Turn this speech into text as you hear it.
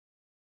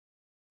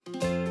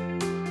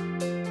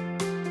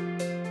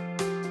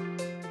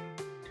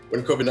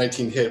when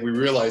COVID-19 hit, we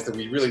realized that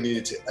we really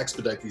needed to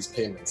expedite these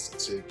payments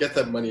to get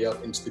that money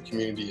out into the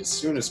community as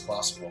soon as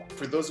possible.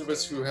 For those of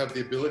us who have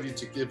the ability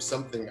to give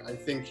something, I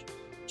think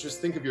just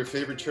think of your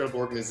favorite charitable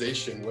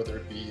organization, whether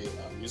it be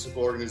a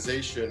musical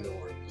organization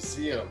or a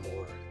museum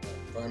or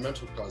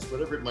environmental cause,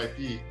 whatever it might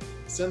be,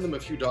 send them a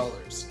few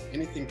dollars.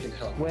 Anything can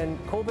help. When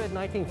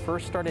COVID-19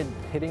 first started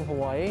hitting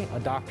Hawaii, a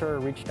doctor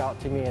reached out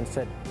to me and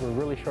said, we're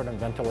really short on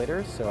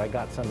ventilators, so I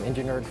got some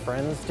engineered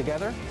friends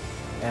together,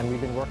 and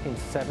we've been working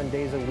 7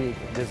 days a week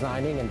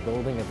designing and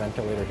building a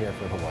ventilator here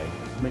for Hawaii.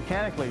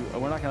 Mechanically,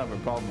 we're not going to have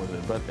a problem with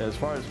it, but as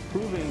far as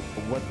proving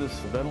what this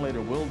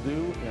ventilator will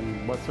do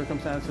in what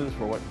circumstances,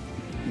 for what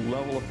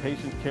level of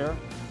patient care,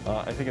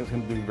 I think it's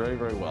going to do very,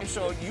 very well.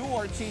 So you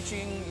are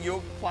teaching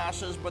yoga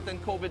classes, but then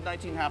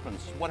COVID-19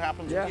 happens. What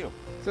happens with you?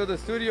 So the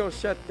studio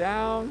shut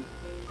down,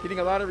 getting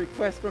a lot of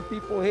requests from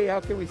people, hey, how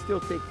can we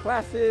still take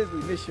classes?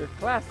 We miss your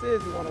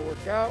classes, we want to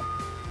work out.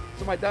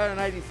 So my daughter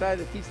and I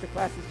decided to teach the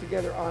classes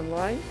together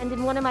online. And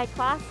in one of my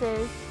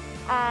classes,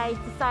 I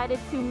decided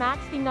to match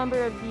the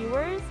number of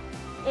viewers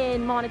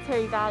in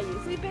monetary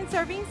values. We've been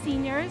serving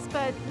seniors,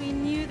 but we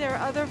knew there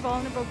are other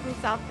vulnerable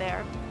groups out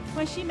there.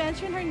 When she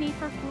mentioned her need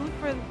for food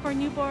for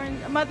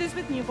newborns, mothers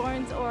with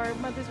newborns or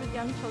mothers with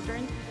young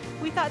children,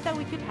 we thought that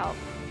we could help.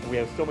 We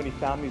have so many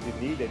families in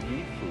need that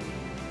need food.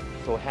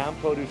 So Ham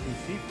Produce and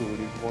Seafood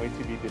is going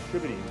to be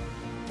distributing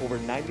over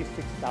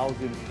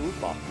 96,000 food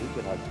boxes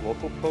that has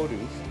local produce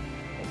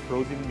and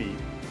frozen meat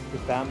to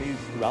families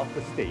throughout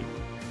the state.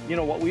 You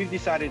know, what we've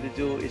decided to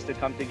do is to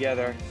come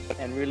together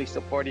and really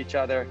support each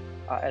other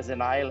as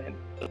an island.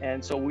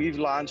 And so we've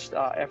launched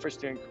efforts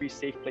to increase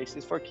safe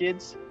places for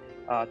kids,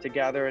 to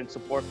gather and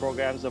support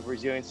programs of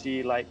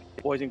resiliency like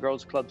Boys and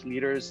Girls Clubs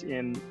leaders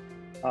in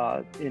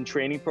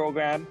training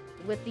program.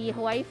 With the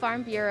Hawaii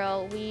Farm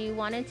Bureau, we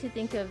wanted to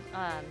think of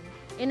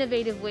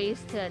innovative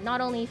ways to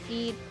not only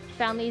feed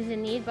families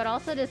in need, but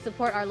also to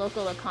support our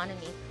local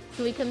economy.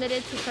 So we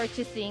committed to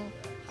purchasing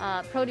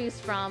produce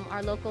from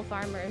our local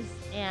farmers,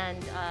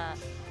 and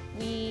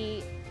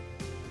we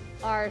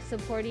are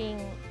supporting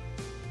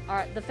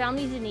the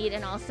families in need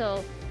and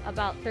also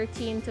about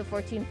 13 to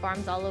 14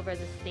 farms all over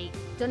the state.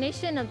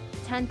 Donation of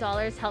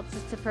 $10 helps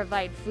us to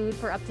provide food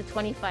for up to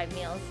 25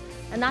 meals.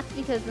 And that's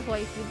because the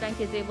Hawaii Food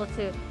Bank is able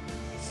to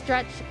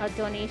stretch a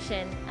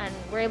donation, and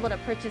we're able to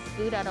purchase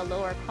food at a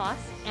lower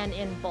cost and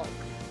in bulk.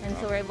 And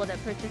so we're able to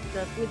purchase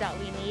the food that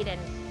we need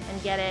and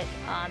get it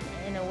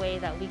in a way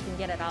that we can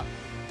get it out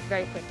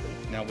very quickly.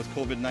 Now with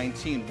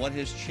COVID-19, what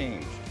has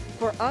changed?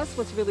 For us,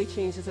 what's really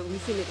changed is that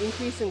we've seen an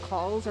increase in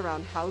calls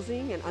around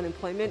housing and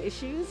unemployment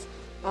issues.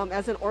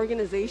 As an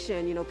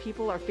organization, you know,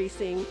 people are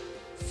facing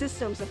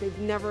systems that they've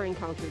never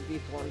encountered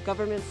before,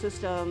 government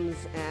systems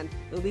and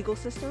the legal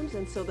systems.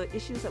 And so the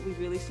issues that we've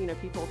really seen are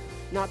people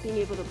not being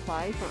able to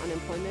apply for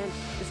unemployment,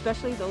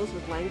 especially those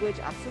with language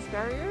access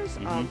barriers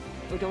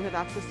or don't have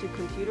access to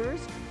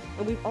computers.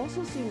 And we've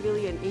also seen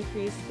really an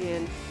increase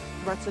in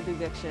threats of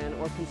eviction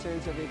or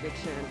concerns of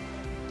eviction.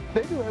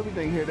 They do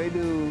everything here. They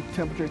do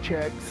temperature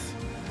checks.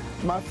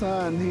 My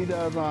son, he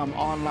does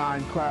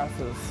online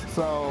classes,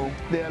 so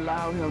they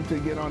allow him to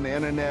get on the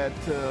internet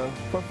to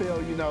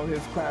fulfill, you know,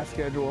 his class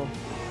schedule.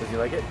 Does he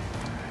like it?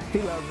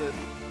 He loves it.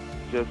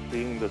 Just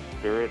seeing the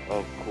spirit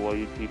of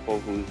Kauai people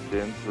who've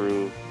been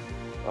through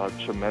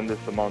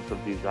tremendous amounts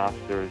of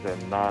disasters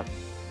and not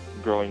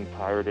growing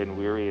tired and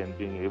weary and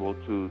being able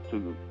to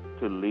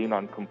lean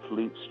on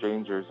complete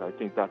strangers, I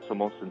think that's the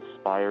most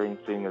inspiring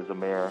thing as a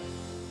mayor.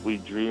 We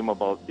dream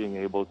about being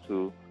able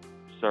to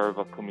serve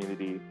a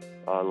community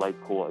like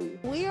Kauai.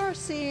 We are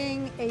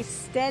seeing a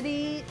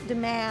steady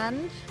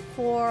demand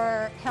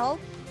for help,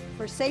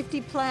 for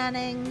safety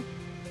planning,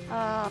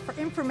 for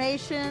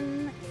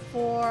information,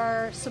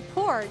 for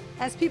support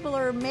as people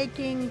are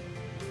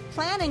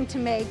planning to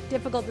make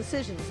difficult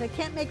decisions. They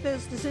can't make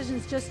those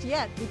decisions just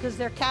yet because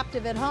they're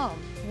captive at home.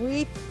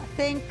 We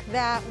think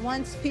that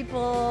once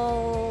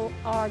people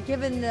are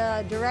given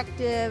the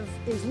directive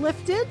is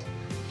lifted,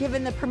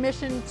 given the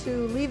permission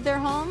to leave their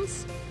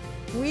homes,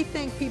 we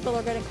think people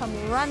are going to come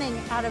running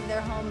out of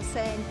their homes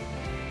saying,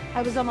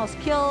 I was almost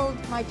killed,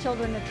 my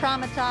children are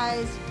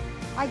traumatized,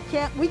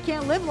 we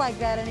can't live like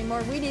that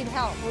anymore, we need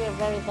help. We are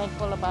very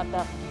thankful about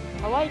the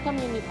Hawaii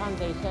Community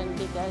Foundation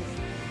because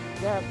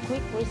their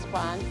quick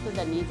response to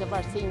the needs of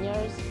our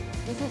seniors.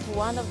 This is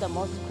one of the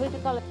most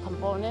critical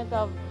components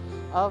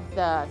of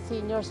the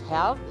seniors'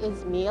 health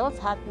is meals,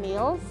 hot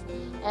meals,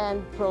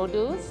 and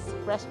produce,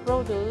 fresh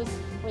produce.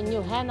 When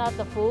you hand out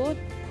the food,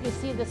 you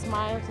see the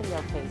smiles in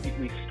their face.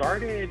 We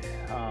started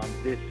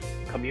this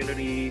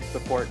community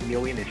support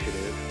meal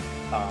initiative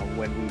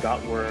when we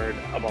got word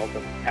about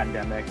the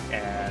pandemic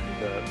and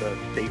the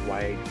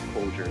statewide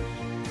closures.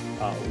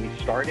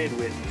 We started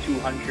with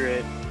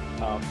 200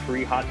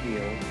 free hot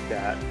meals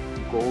that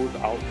goes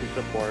out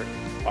to support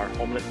our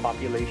homeless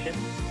population,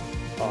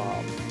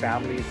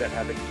 families that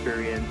have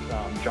experienced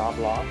job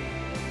loss,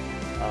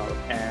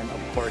 and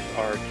of course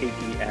our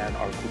KP and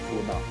our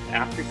kupuna.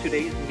 After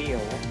today's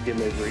meal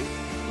delivery,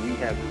 we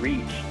have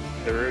reached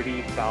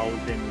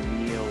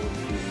 30,000 meals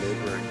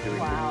delivered during this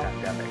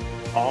pandemic,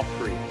 all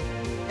free.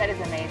 That is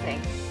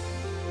amazing.